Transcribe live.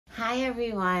Hi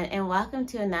everyone, and welcome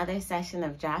to another session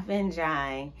of Drop-In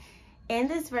Drawing. In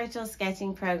this virtual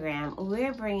sketching program,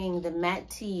 we're bringing the Met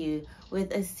to you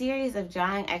with a series of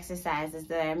drawing exercises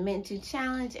that are meant to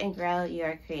challenge and grow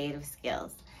your creative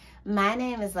skills. My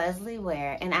name is Lesley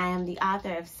Ware, and I am the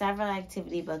author of several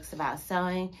activity books about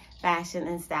sewing, fashion,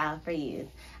 and style for youth.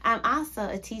 I'm also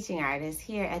a teaching artist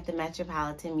here at the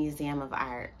Metropolitan Museum of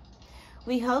Art.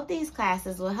 We hope these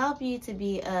classes will help you to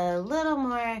be a little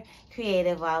more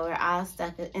creative while we're all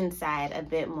stuck inside a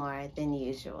bit more than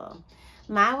usual.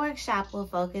 My workshop will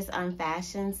focus on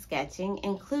fashion sketching,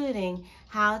 including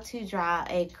how to draw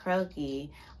a croquis,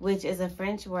 which is a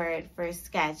French word for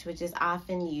sketch, which is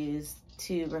often used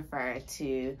to refer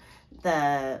to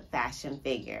the fashion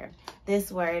figure.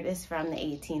 This word is from the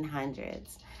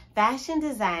 1800s. Fashion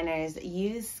designers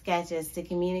use sketches to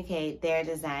communicate their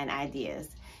design ideas.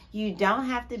 You don't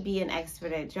have to be an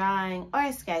expert at drawing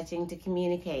or sketching to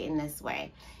communicate in this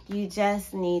way. You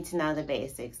just need to know the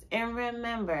basics. And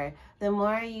remember, the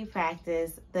more you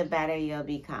practice, the better you'll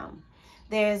become.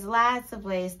 There's lots of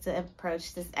ways to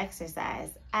approach this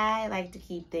exercise. I like to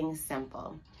keep things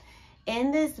simple.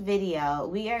 In this video,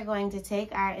 we are going to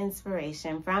take our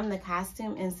inspiration from the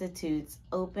Costume Institute's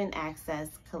Open Access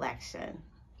collection.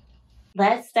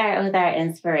 Let's start with our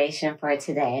inspiration for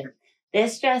today.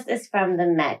 This dress is from the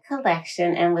Met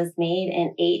collection and was made in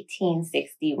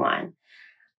 1861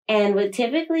 and would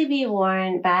typically be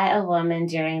worn by a woman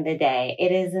during the day.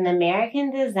 It is an American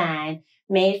design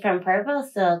made from purple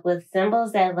silk with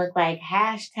symbols that look like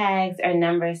hashtags or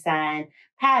number sign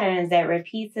patterns that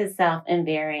repeats itself in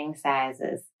varying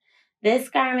sizes. This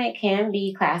garment can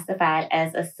be classified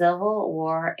as a Civil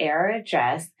War era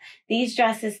dress. These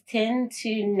dresses tend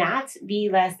to not be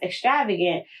less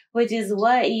extravagant, which is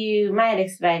what you might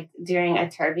expect during a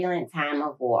turbulent time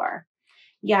of war.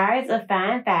 Yards of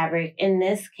fine fabric, in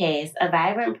this case, a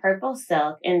vibrant purple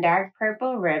silk and dark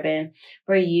purple ribbon,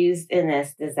 were used in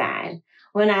this design.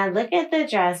 When I look at the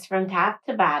dress from top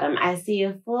to bottom, I see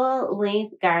a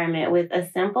full-length garment with a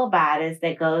simple bodice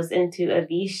that goes into a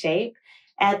V shape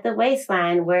at the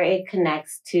waistline where it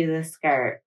connects to the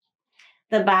skirt.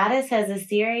 The bodice has a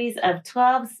series of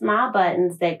 12 small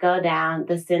buttons that go down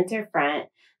the center front.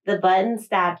 The buttons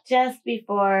stop just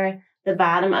before the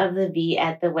bottom of the V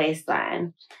at the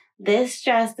waistline. This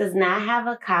dress does not have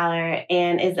a collar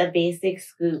and is a basic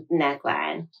scoop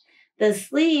neckline. The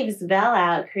sleeves bell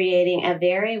out, creating a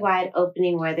very wide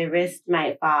opening where the wrist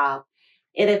might fall.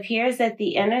 It appears that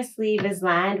the inner sleeve is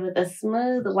lined with a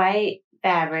smooth white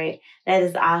fabric that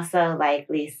is also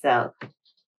likely silk.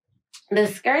 The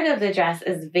skirt of the dress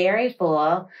is very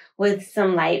full with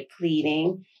some light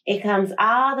pleating. It comes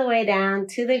all the way down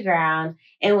to the ground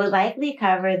and would likely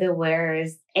cover the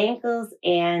wearer's ankles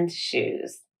and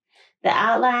shoes. The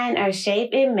outline or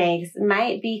shape it makes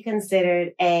might be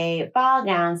considered a ball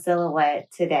gown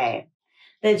silhouette today.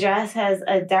 The dress has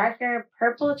a darker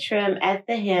purple trim at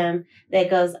the hem that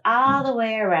goes all the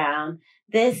way around.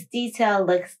 This detail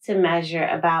looks to measure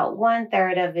about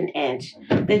 1/3 of an inch.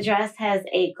 The dress has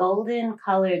a golden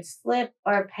colored slip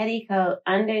or petticoat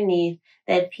underneath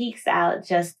that peeks out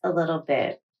just a little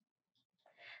bit.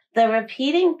 The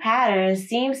repeating pattern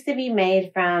seems to be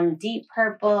made from deep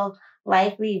purple,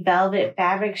 likely velvet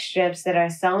fabric strips that are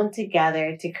sewn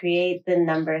together to create the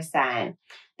number sign.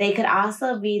 They could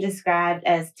also be described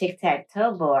as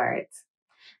tic-tac-toe boards.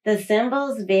 The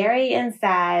symbols vary in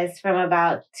size from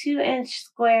about 2-inch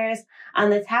squares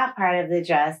on the top part of the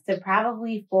dress to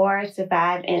probably 4 to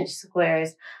 5-inch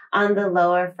squares on the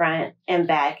lower front and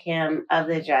back hem of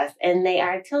the dress, and they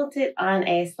are tilted on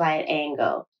a slight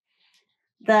angle.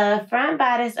 The front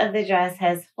bodice of the dress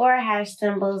has 4 hash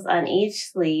symbols on each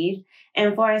sleeve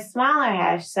and 4 smaller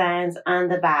hash signs on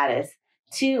the bodice,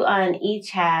 2 on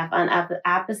each half on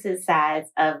opposite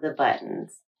sides of the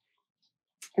buttons.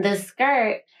 The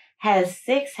skirt has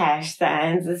 6 hash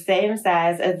signs, the same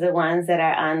size as the ones that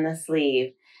are on the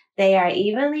sleeve. They are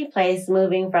evenly placed,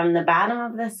 moving from the bottom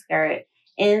of the skirt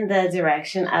in the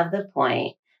direction of the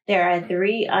point. There are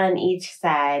 3 on each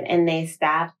side, and they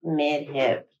stop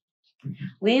mid-hip.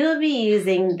 We will be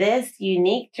using this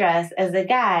unique dress as a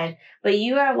guide, but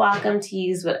you are welcome to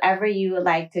use whatever you would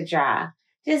like to draw.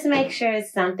 Just make sure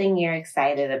it's something you're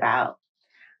excited about.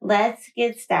 Let's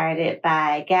get started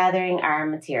by gathering our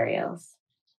materials.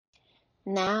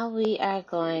 Now we are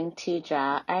going to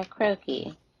draw our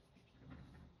croquis.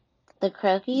 The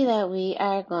croquis that we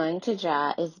are going to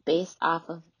draw is based off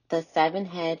of the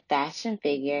 7-head fashion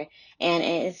figure, and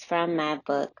it is from my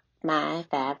book, My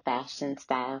Fab Fashion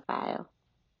Style File.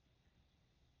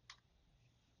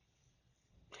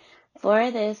 For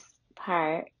this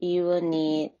part, you will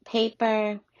need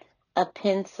paper, a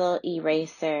pencil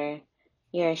eraser,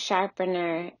 your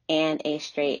sharpener, and a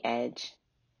straight edge.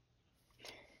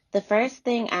 The first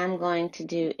thing I'm going to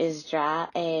do is draw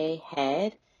a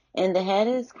head, and the head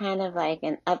is kind of like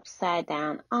an upside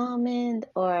down almond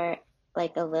or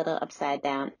like a little upside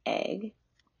down egg.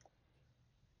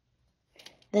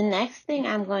 The next thing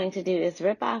I'm going to do is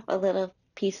rip off a little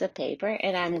piece of paper,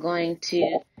 and I'm going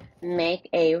to make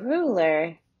a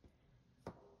ruler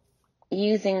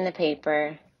using the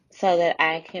paper so that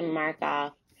I can mark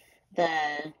off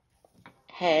the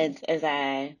heads as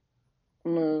I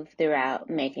move throughout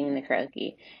making the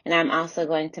croquis. And I'm also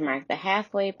going to mark the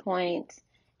halfway point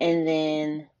and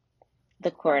then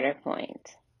the quarter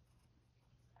point.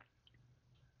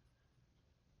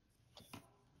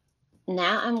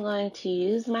 Now I'm going to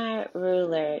use my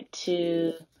ruler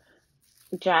to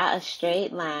draw a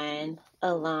straight line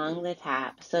along the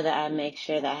top so that I make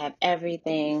sure that I have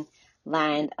everything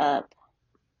lined up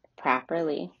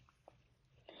properly.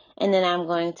 And then I'm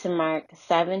going to mark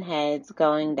 7 heads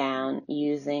going down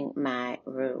using my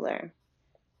ruler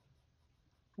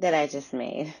that I just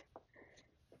made.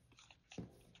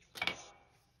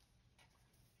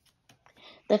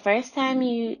 The first time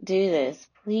you do this,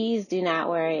 please do not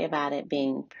worry about it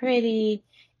being pretty.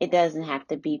 It doesn't have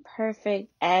to be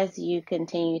perfect. As you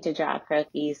continue to draw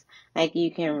croquis, like, you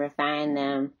can refine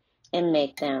them and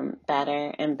make them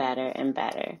better and better and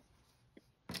better.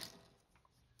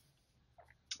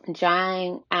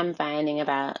 Drawing, I'm finding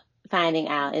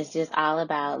out, is just all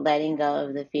about letting go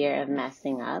of the fear of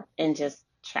messing up and just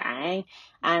trying.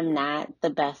 I'm not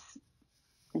the best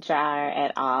drawer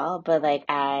at all, but like,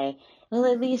 I will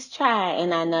at least try,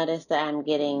 and I notice that I'm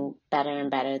getting better and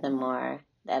better the more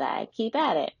that I keep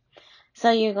at it.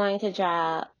 So you're going to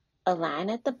draw a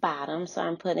line at the bottom. So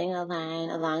I'm putting a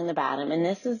line along the bottom, and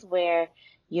this is where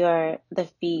the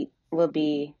feet will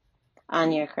be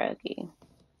on your croquis.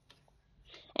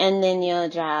 And then you'll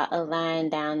draw a line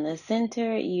down the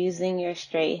center using your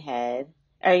straight head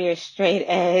or your straight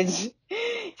edge.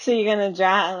 So you're going to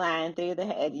draw a line through the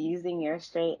head using your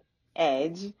straight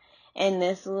edge. And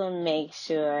this will make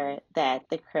sure that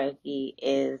the croquis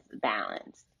is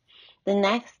balanced. The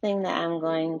next thing that I'm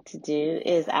going to do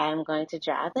is I'm going to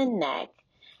draw the neck.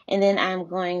 And then I'm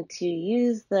going to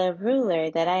use the ruler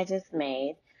that I just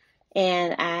made.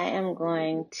 And I am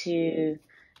going to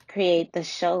create the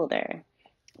shoulder.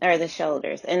 Or the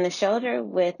shoulders. And the shoulder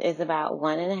width is about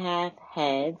 1.5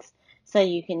 heads. So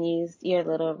you can use your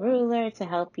little ruler to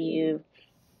help you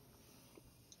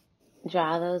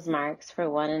draw those marks for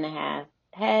 1.5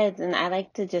 heads. And I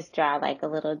like to just draw like a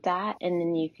little dot, and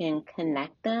then you can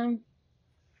connect them.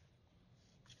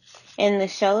 And the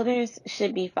shoulders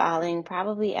should be falling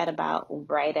probably at about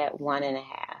right at 1.5.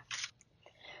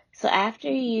 So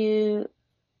after you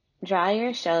draw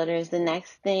your shoulders, the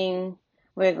next thing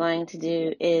we're going to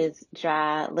do is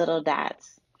draw little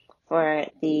dots for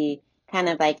the kind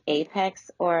of like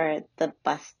apex or the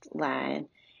bust line.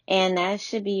 And that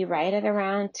should be right at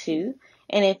around 2.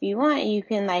 And if you want, you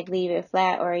can like leave it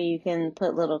flat, or you can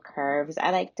put little curves.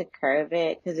 I like to curve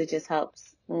it because it just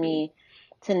helps me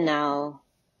to know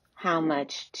how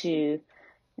much to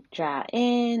draw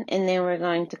in. And then we're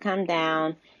going to come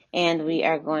down, and we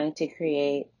are going to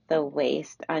create the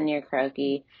waist on your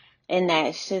croquis, and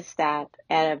that should stop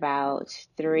at about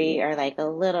 3, or like a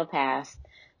little past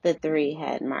the 3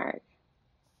 head mark.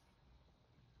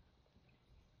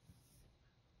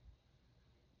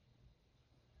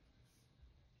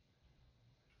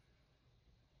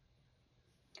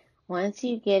 Once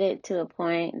you get it to a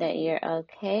point that you're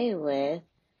okay with,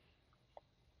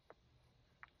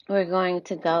 we're going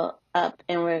to go up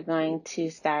and we're going to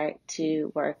start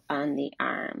to work on the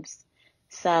arms.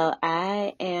 So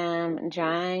I am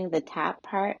drawing the top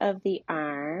part of the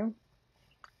arm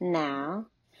now.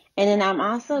 And then I'm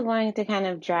also going to kind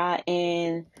of draw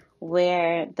in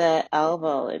where the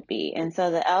elbow would be. And so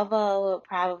the elbow will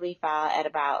probably fall at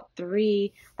about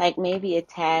 3, like maybe a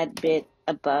tad bit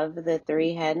above the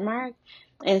 3 head mark.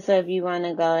 And so if you want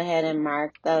to go ahead and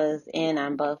mark those in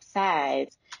on both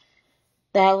sides,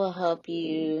 that will help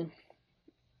you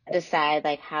decide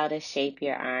like how to shape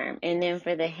your arm. And then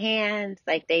for the hands,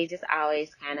 like, they just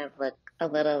always kind of look a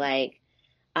little like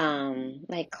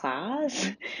claws.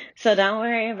 So don't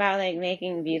worry about like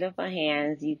making beautiful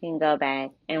hands. You can go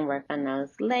back and work on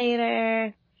those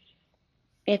later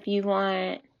if you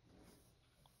want.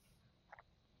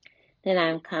 Then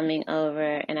I'm coming over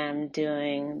and I'm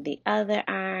doing the other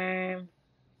arm.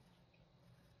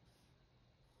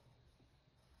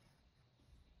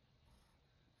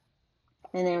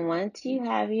 And then once you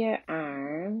have your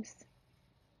arms,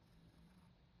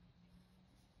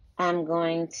 I'm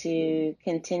going to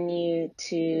continue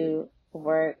to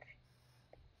work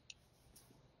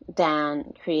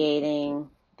down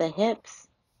creating the hips.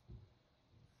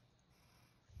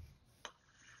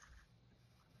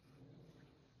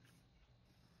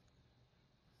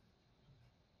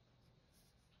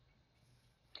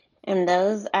 And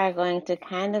those are going to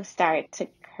kind of start to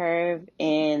curve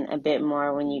in a bit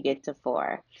more when you get to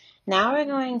 4. Now we're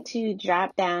going to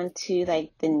drop down to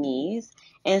like the knees.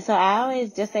 And so I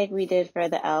always, just like we did for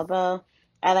the elbow,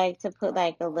 I like to put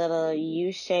like a little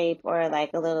U shape or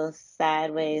like a little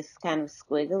sideways kind of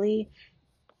squiggly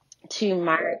to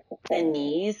mark the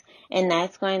knees. And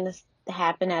that's going to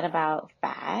happen at about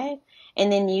 5.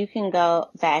 And then you can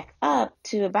go back up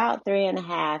to about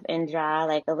 3.5 and draw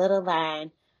like a little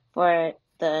line for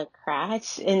the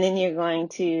crotch. And then you're going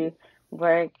to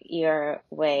work your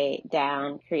way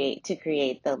down to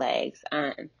create the legs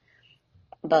on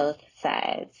both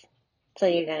sides. So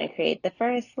you're going to create the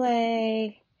first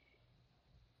leg,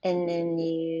 and then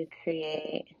you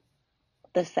create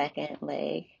the second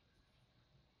leg.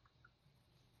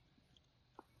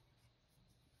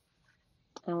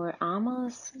 And we're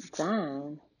almost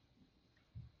done.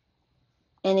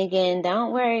 And again,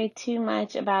 don't worry too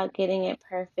much about getting it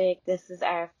perfect. This is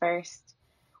our first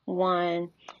one.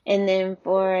 And then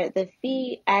for the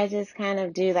feet, I just kind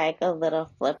of do like a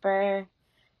little flipper.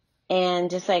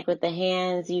 And just like with the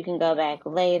hands, you can go back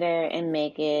later and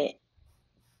make it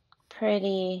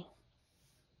pretty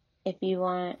if you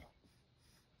want.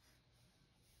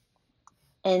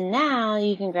 And now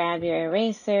you can grab your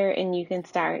eraser and you can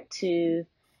start to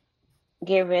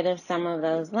get rid of some of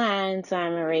those lines. So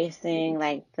I'm erasing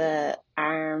like the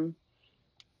arm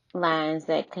lines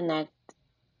that connect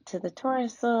to the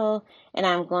torso, and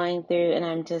I'm going through and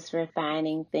I'm just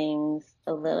refining things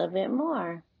a little bit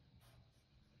more.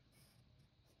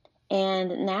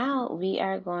 And now we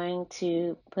are going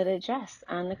to put a dress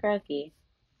on the croquis.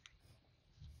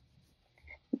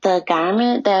 The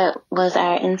garment that was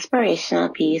our inspirational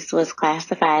piece was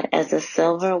classified as a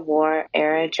Silver War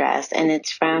era dress, and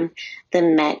it's from the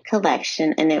Met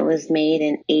collection, and it was made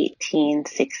in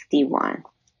 1861.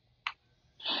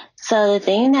 So the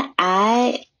thing that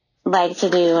I like to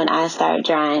do when I start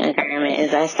drawing a garment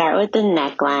is I start with the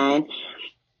neckline,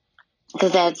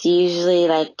 because that's usually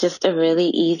like just a really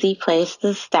easy place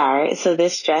to start. So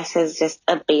this dress has just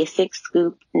a basic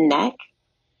scoop neck.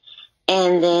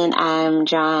 And then I'm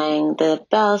drawing the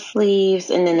bell sleeves,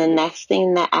 and then the next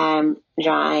thing that I'm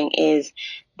drawing is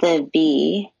the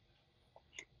B.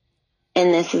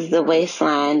 And this is the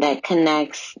waistline that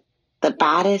connects the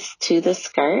bodice to the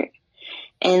skirt.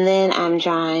 And then I'm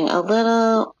drawing a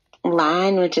little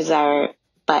line, which is our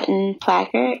button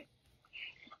placard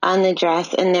on the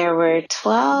dress. And there were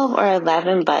 12 or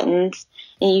 11 buttons.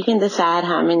 And you can decide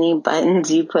how many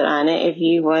buttons you put on it. If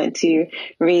you want to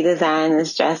redesign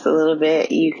this dress a little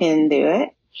bit, you can do it.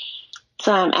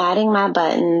 So I'm adding my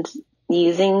buttons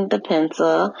using the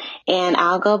pencil, and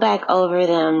I'll go back over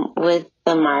them with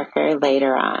the marker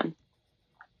later on.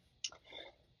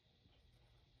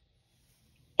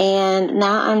 And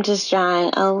now I'm just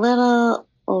drawing a little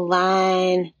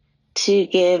line to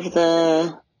give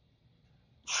the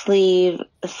sleeve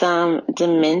some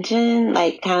dimension,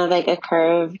 like kind of like a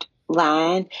curved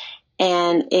line,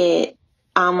 and it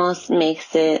almost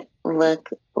makes it look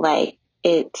like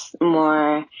it's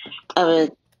more of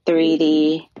a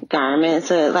 3D garment,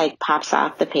 so it like pops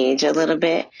off the page a little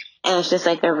bit. And it's just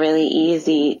like a really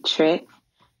easy trick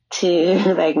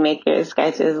to like make your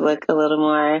sketches look a little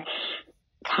more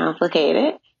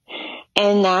complicated.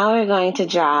 And now we're going to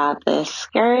draw the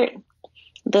skirt.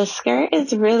 The skirt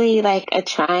is really like a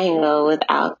triangle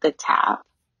without the top.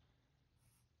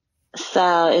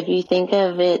 So if you think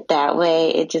of it that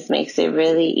way, it just makes it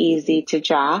really easy to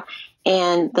draw.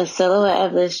 And the silhouette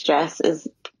of this dress is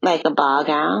like a ball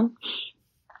gown.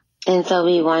 And so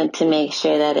we want to make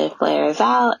sure that it flares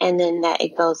out and then that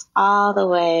it goes all the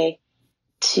way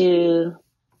to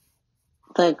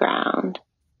the ground.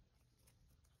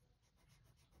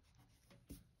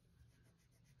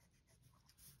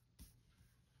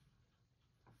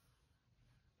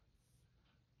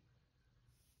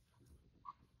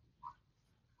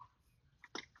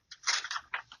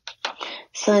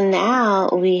 So now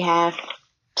we have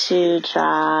to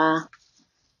draw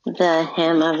the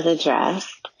hem of the dress.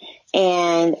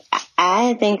 And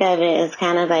I think of it as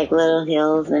kind of like little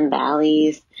hills and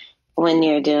valleys when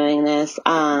you're doing this.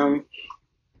 I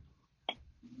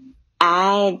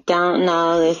don't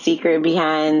know the secret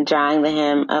behind drawing the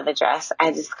hem of a dress.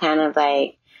 I just kind of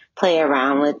like play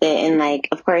around with it. And like,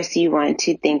 of course, you want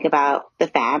to think about the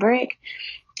fabric.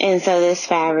 And so this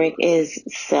fabric is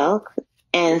silk.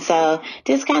 And so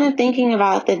just kind of thinking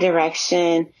about the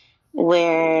direction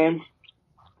where,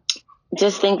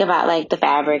 just think about like the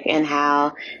fabric and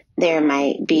how there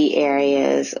might be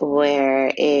areas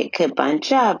where it could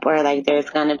bunch up or like there's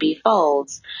going to be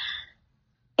folds.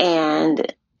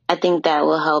 And I think that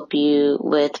will help you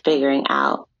with figuring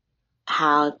out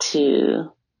how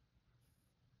to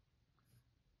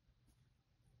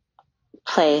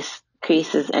place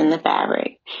creases in the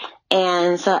fabric.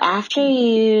 And so after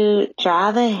you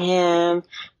draw the hem,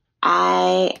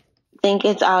 I think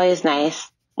it's always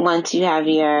nice once you have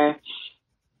your,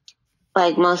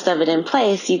 like most of it in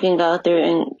place, you can go through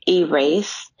and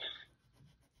erase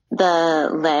the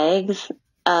legs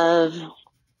of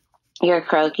your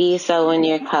croquis. So when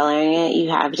you're coloring it, you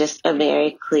have just a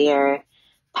very clear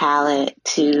palette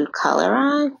to color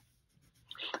on.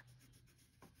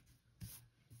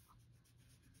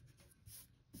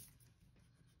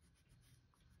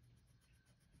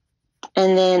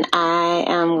 And then I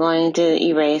am going to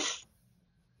erase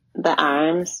the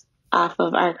arms off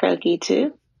of our croquis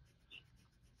too.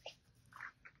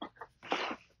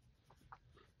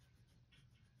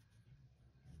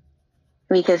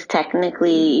 Because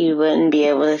technically you wouldn't be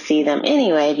able to see them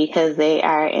anyway because they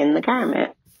are in the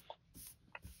garment.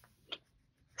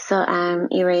 So I'm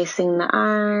erasing the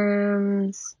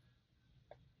arms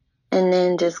and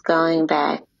then just going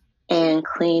back and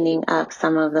cleaning up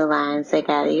some of the lines that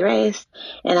got erased.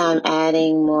 And I'm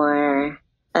adding more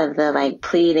of the like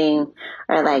pleating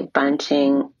or like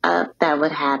bunching up that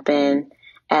would happen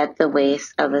at the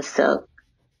waist of a silk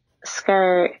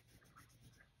skirt.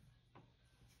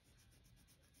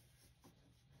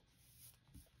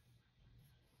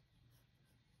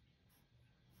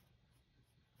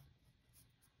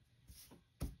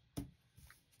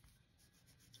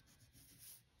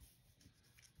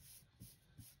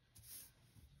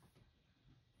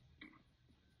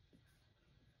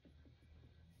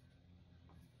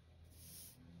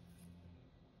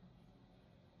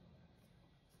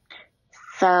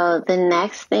 So the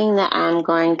next thing that I'm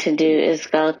going to do is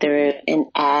go through and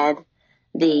add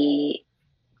the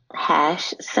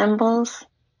hash symbols.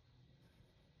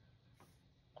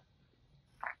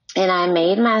 And I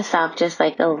made myself just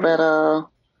like a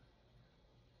little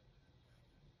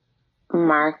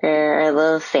marker, a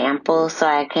little sample, so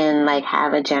I can like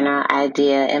have a general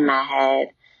idea in my head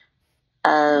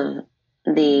of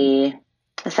the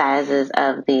sizes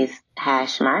of these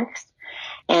hash marks.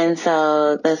 And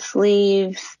so the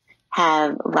sleeves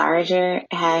have larger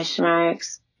hash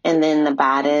marks, and then the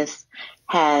bodice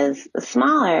has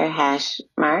smaller hash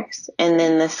marks, and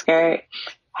then the skirt,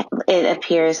 it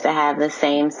appears to have the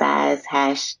same size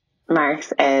hash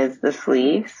marks as the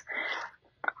sleeves.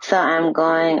 So I'm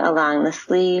going along the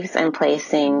sleeves and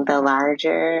placing the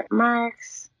larger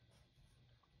marks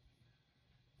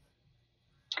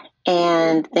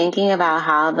and thinking about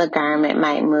how the garment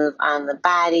might move on the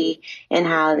body and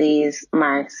how these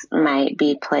marks might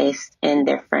be placed in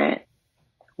different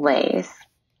ways.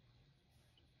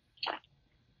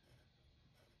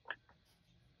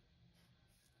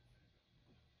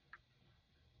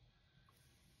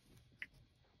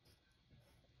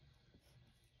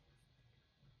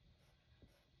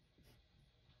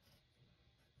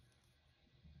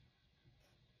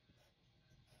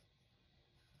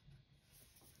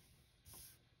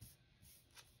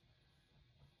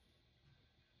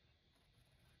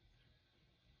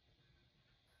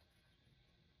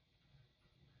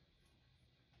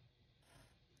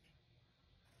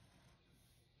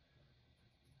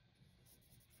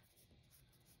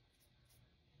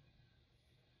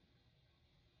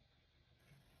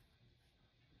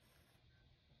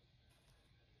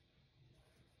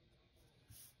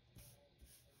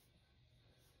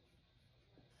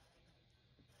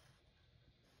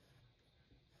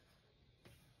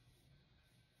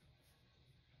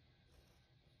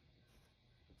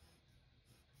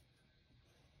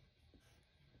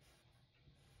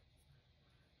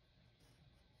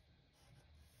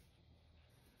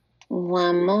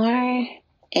 One more,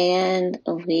 and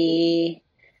we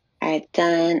are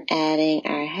done adding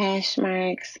our hash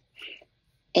marks.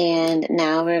 And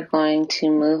now we're going to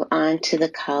move on to the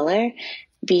color.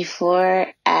 Before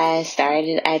I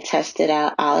started, I tested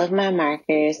out all of my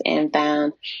markers and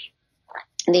found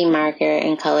the marker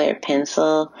and colored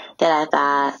pencil that I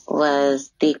thought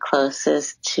was the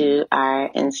closest to our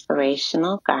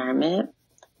inspirational garment.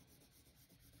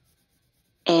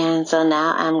 And so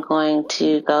now I'm going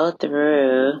to go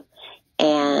through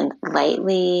and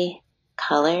lightly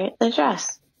color the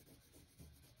dress.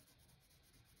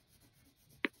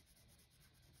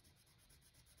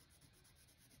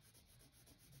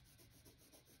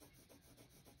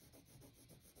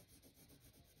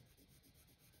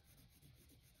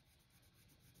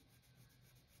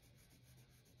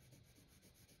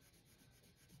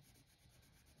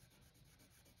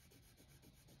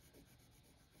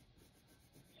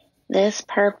 This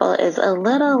purple is a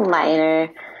little lighter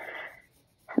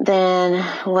than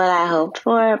what I hoped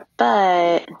for,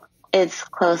 but it's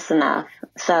close enough.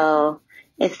 So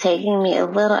it's taking me a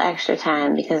little extra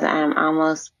time because I'm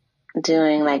almost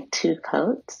doing like 2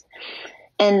 coats.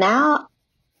 And now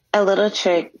a little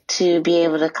trick to be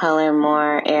able to color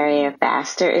more area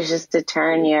faster is just to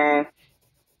turn your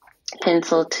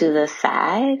pencil to the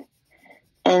side,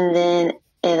 and then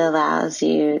it allows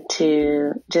you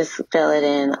to just fill it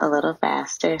in a little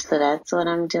faster. So that's what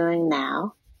I'm doing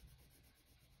now.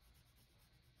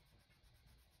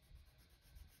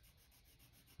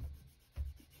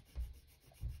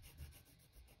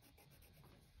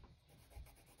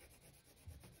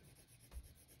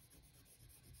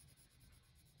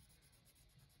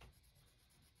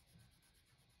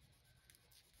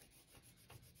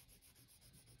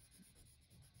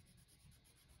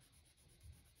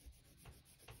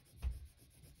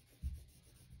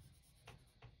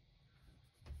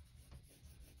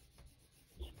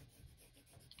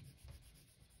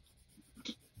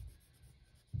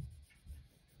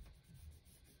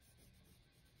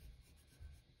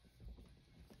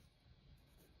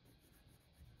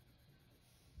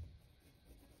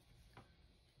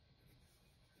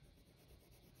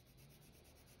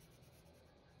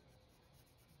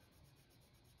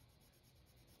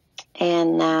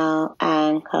 And now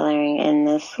I'm coloring in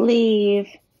the sleeve.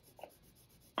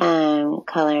 I'm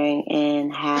coloring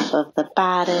in half of the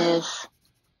bodice.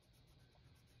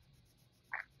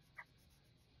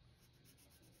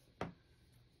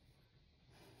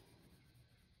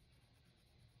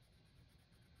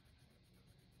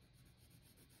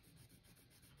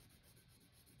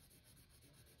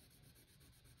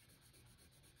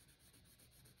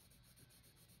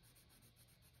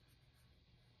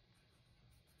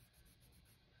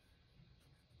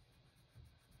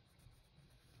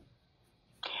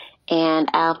 And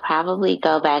I'll probably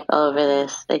go back over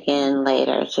this again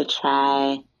later to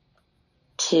try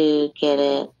to get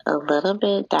it a little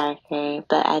bit darker,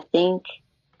 but I think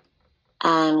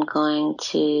I'm going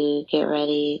to get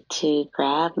ready to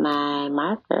grab my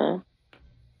marker.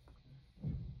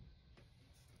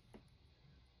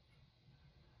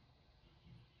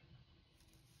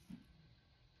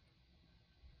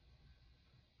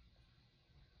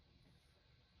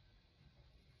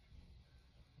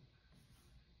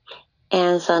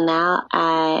 And so now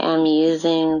I am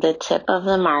using the tip of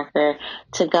the marker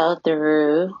to go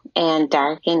through and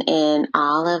darken in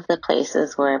all of the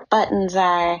places where buttons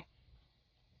are.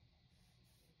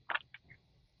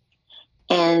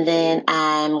 And then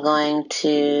I'm going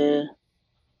to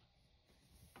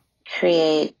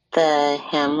create the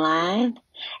hemline.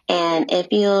 And if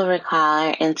you'll recall,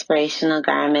 our inspirational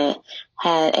garment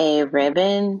had a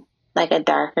ribbon, like a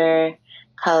darker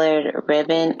colored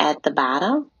ribbon at the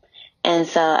bottom. And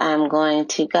so I'm going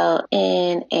to go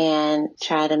in and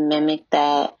try to mimic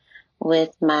that with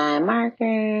my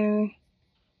marker.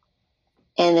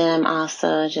 And then I'm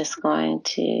also just going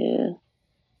to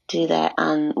do that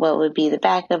on what would be the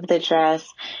back of the dress.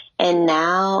 And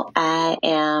now I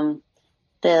am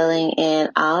filling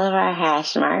in all of our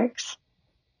hash marks.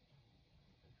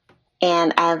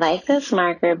 And I like this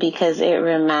marker because it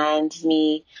reminds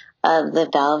me of the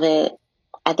velvet,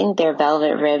 I think they're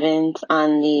velvet ribbons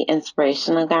on the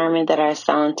inspirational garment that are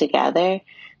sewn together.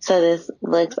 So this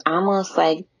looks almost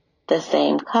like the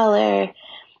same color,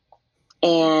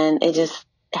 and it just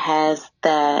has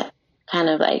that kind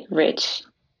of like rich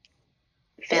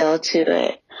feel to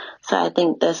it. So I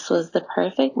think this was the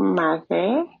perfect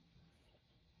marker.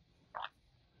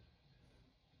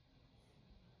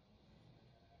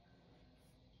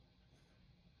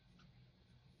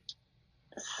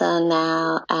 So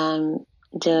now I'm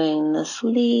doing the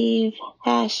sleeve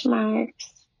hash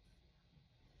marks.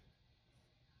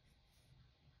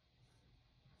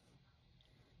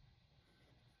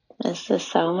 This is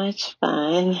so much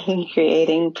fun,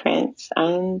 creating prints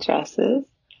on dresses.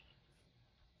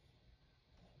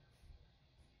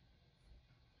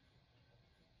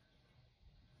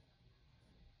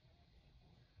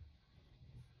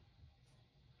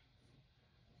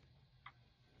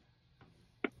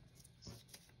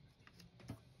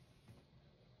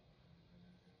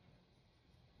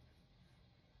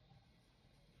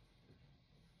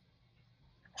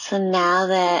 So now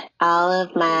that all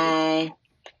of my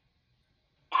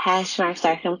hash marks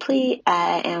are complete,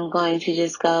 I am going to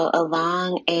just go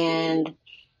along and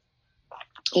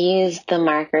use the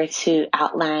marker to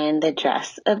outline the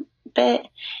dress a bit.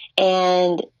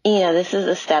 And, this is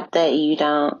a step that you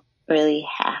don't really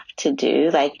have to do.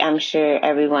 Like, I'm sure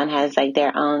everyone has like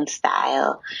their own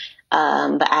style.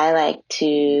 But I like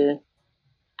to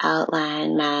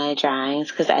outline my drawings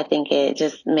because I think it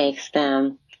just makes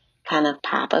them kind of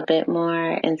pop a bit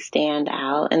more and stand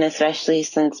out. And especially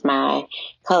since my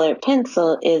colored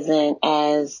pencil isn't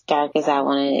as dark as I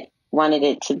wanted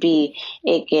it to be,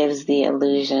 it gives the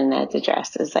illusion that the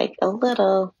dress is like a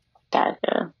little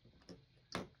darker.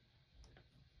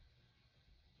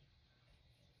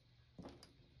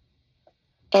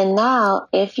 And now,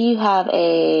 if you have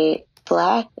a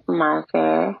black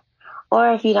marker,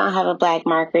 or if you don't have a black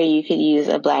marker, you could use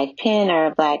a black pen or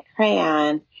a black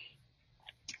crayon.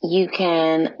 You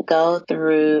can go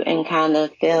through and kind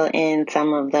of fill in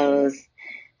some of those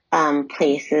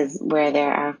places where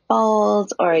there are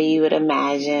folds, or you would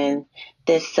imagine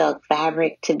this silk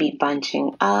fabric to be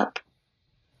bunching up.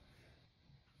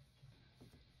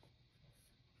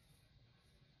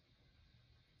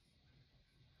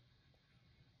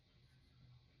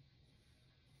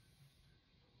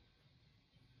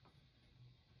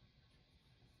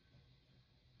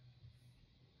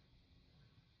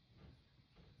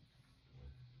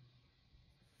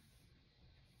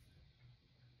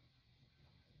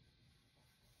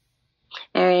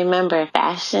 And remember,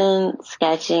 fashion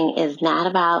sketching is not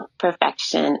about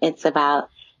perfection. It's about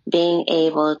being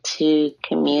able to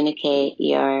communicate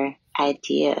your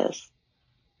ideas.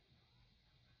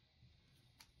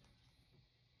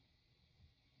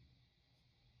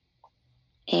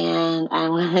 And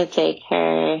I'm going to take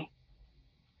her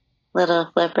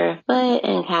little flipper foot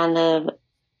and kind of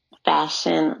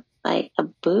fashion like a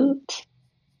boot.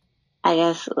 I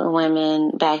guess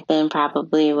women back then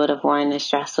probably would have worn this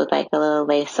dress with like a little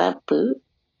lace-up boot.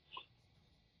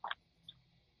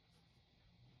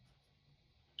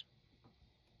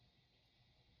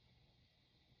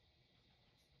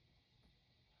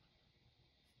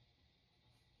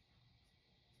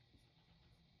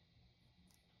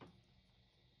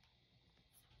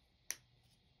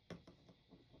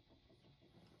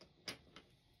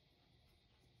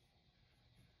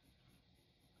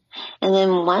 And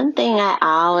then one thing I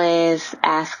always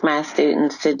ask my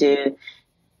students to do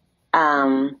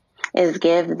is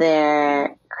give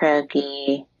their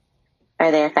croquis or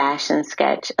their fashion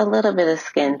sketch a little bit of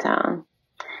skin tone.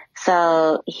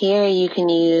 So here you can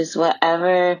use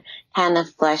whatever kind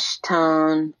of flesh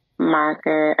tone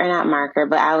marker, or not marker,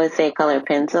 but I would say color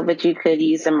pencil, but you could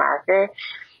use a marker.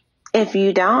 If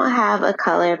you don't have a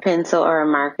color pencil or a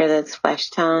marker that's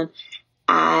flesh tone,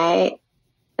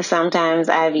 sometimes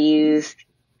I've used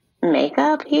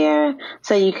makeup here.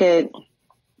 So you could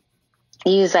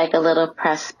use like a little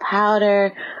pressed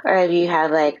powder, or if you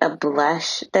have like a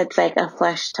blush that's like a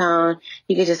flesh tone,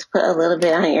 you could just put a little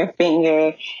bit on your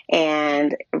finger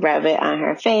and rub it on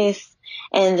her face.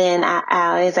 And then I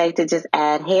always like to just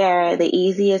add hair. The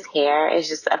easiest hair is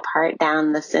just a part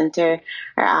down the center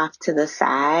or off to the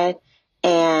side,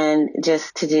 and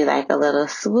just to do like a little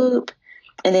swoop.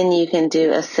 And then you can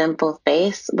do a simple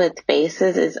face. With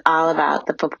faces, it's all about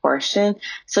the proportion.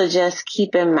 So just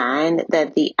keep in mind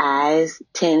that the eyes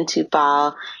tend to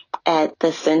fall at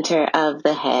the center of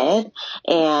the head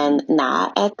and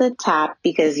not at the top,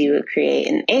 because you would create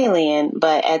an alien,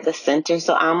 but at the center.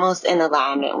 So almost in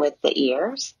alignment with the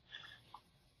ears.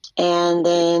 And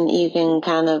then you can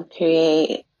kind of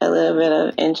create a little bit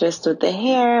of interest with the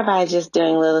hair by just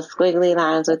doing little squiggly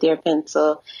lines with your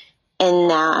pencil. And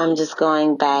now I'm just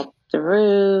going back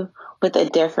through with a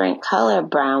different color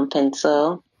brown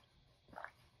pencil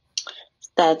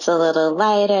that's a little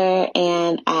lighter,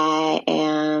 and I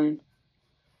am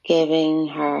giving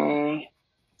her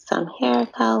some hair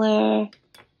color.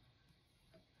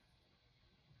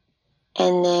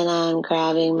 And then I'm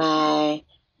grabbing my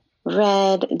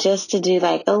red just to do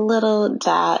like a little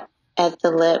dot at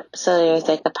the lip, so there's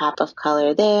like a pop of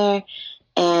color there.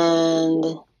 And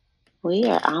we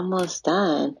are almost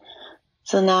done.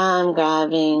 So now I'm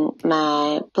grabbing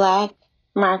my black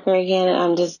marker again, and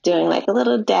I'm just doing like a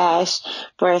little dash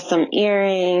for some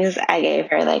earrings. I gave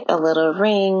her like a little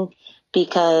ring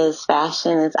because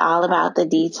fashion is all about the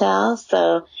details.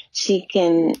 So she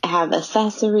can have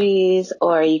accessories,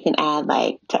 or you can add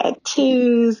like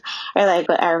tattoos, or like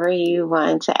whatever you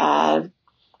want to add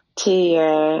to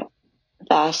your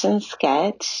fashion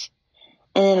sketch.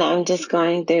 And then I'm just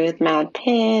going through with my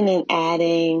pen and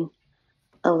adding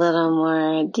a little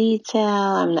more detail.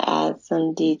 I'm going to add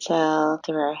some detail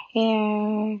to her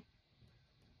hair.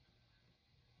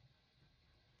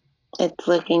 It's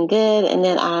looking good. And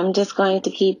then I'm just going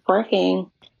to keep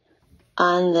working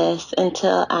on this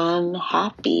until I'm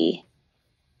happy.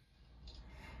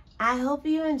 I hope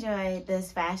you enjoyed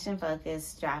this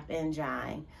fashion-focused drop-in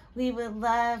drawing. We would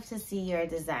love to see your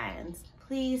designs.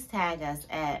 Please tag us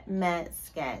at Met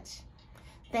Sketch.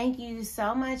 Thank you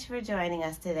so much for joining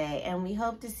us today, and we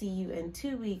hope to see you in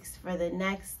 2 weeks for the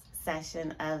next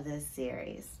session of this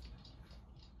series.